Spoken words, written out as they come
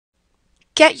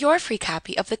Get your free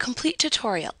copy of the complete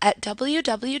tutorial at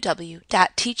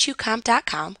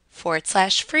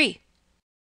www.teachucomp.com/free.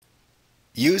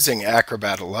 Using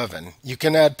Acrobat 11, you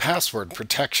can add password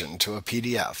protection to a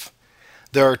PDF.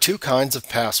 There are two kinds of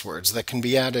passwords that can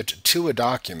be added to a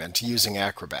document using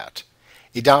Acrobat.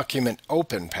 A document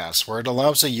open password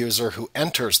allows a user who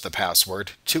enters the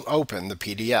password to open the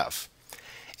PDF.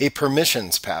 A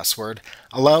permissions password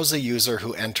allows a user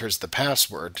who enters the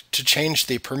password to change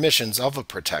the permissions of a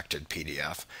protected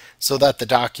PDF so that the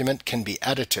document can be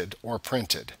edited or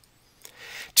printed.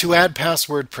 To add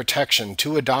password protection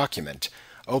to a document,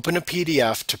 open a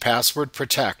PDF to Password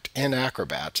Protect in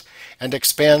Acrobat and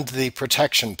expand the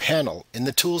Protection panel in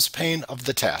the Tools pane of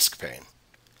the Task pane.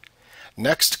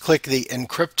 Next, click the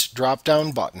Encrypt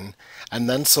drop-down button and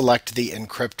then select the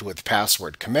Encrypt with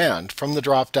Password command from the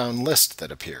drop-down list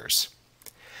that appears.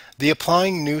 The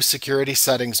Applying New Security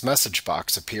Settings message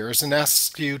box appears and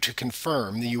asks you to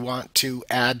confirm that you want to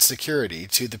add security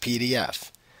to the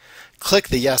PDF. Click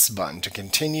the Yes button to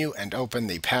continue and open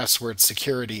the Password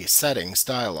Security Settings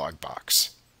dialog box.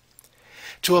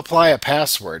 To apply a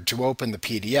password to open the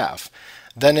PDF,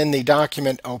 then in the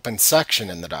Document Open section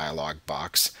in the dialog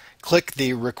box, click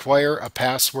the Require a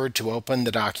Password to Open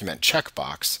the Document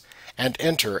checkbox and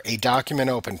enter a Document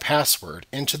Open password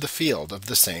into the field of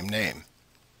the same name.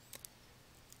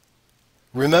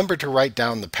 Remember to write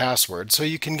down the password so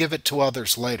you can give it to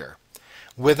others later.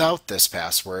 Without this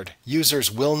password,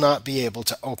 users will not be able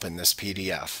to open this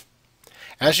PDF.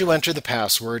 As you enter the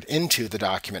password into the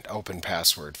Document Open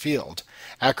Password field,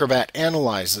 Acrobat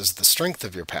analyzes the strength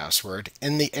of your password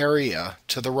in the area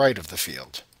to the right of the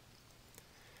field.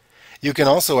 You can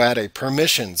also add a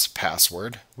permissions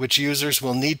password, which users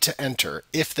will need to enter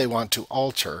if they want to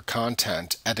alter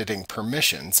content editing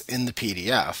permissions in the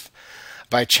PDF.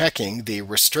 By checking the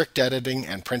Restrict Editing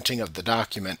and Printing of the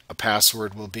Document, a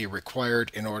password will be required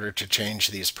in order to change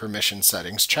these permission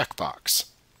settings checkbox.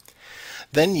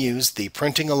 Then use the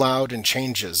Printing Allowed and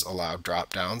Changes Allowed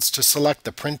drop-downs to select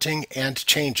the printing and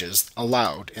changes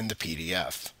allowed in the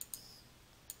PDF.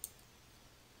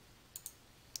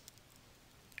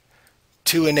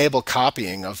 To enable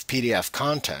copying of PDF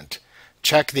content,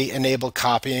 check the Enable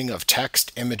Copying of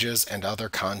Text, Images, and Other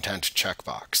Content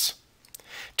checkbox.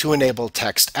 To enable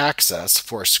text access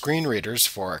for screen readers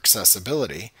for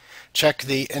accessibility, check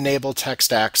the Enable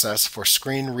Text Access for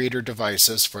Screen Reader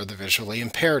Devices for the Visually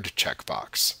Impaired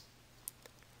checkbox.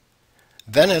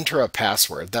 Then enter a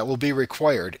password that will be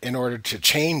required in order to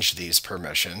change these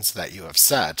permissions that you have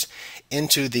set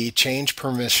into the Change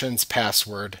Permissions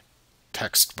Password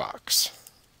text box.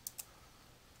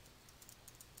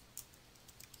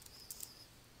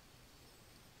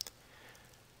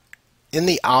 In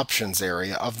the Options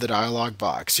area of the dialog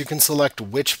box, you can select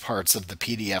which parts of the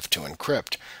PDF to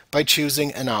encrypt by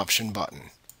choosing an option button,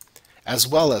 as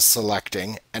well as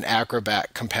selecting an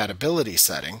Acrobat compatibility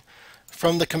setting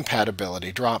from the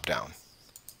Compatibility drop-down.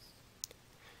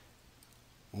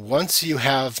 Once you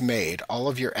have made all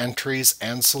of your entries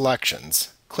and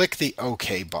selections, click the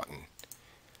OK button.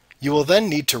 You will then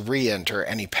need to re-enter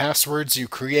any passwords you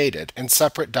created in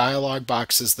separate dialog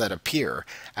boxes that appear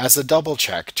as a double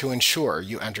check to ensure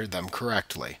you entered them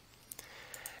correctly.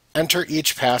 Enter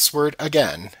each password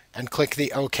again and click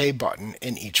the OK button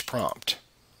in each prompt.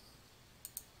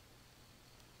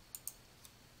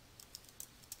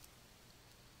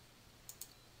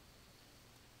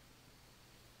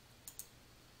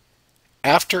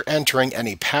 After entering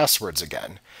any passwords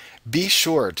again, be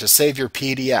sure to save your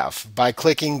PDF by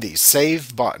clicking the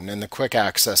Save button in the Quick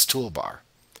Access toolbar.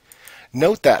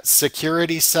 Note that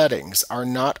security settings are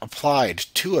not applied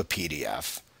to a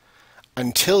PDF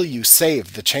until you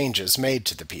save the changes made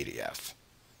to the PDF.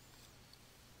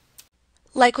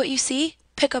 Like what you see?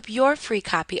 Pick up your free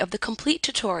copy of the complete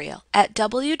tutorial at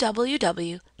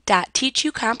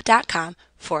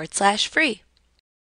www.teachucomp.com/free.